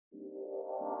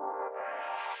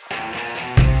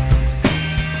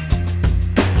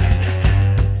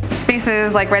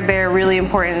spaces like Red Bear are really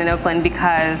important in Oakland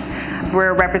because we're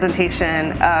a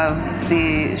representation of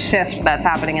the shift that's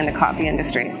happening in the coffee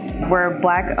industry. We're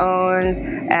Black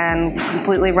owned and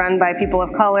completely run by people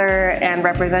of color and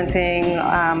representing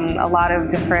a lot of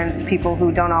different people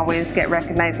who don't always get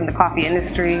recognized in the coffee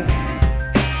industry.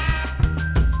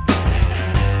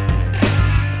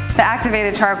 The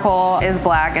activated charcoal is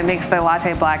black and makes the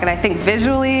latte black, and I think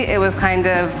visually it was kind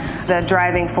of the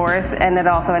driving force, and it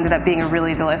also ended up being a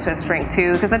really delicious drink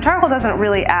too, because the charcoal doesn't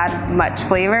really add much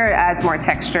flavor. It adds more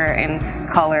texture and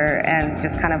color and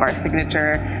just kind of our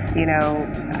signature, you know,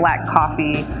 black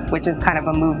coffee, which is kind of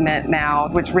a movement now,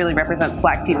 which really represents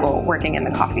Black people working in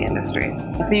the coffee industry.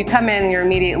 So you come in, you're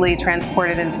immediately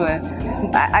transported into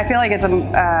I feel like it's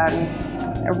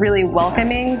a really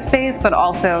welcoming space, but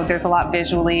also there's a lot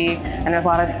visually and there's a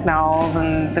lot of smells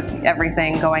and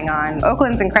everything going on.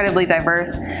 Oakland's incredibly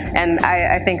diverse, and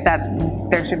I think that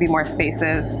there should be more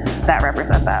spaces that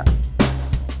represent that.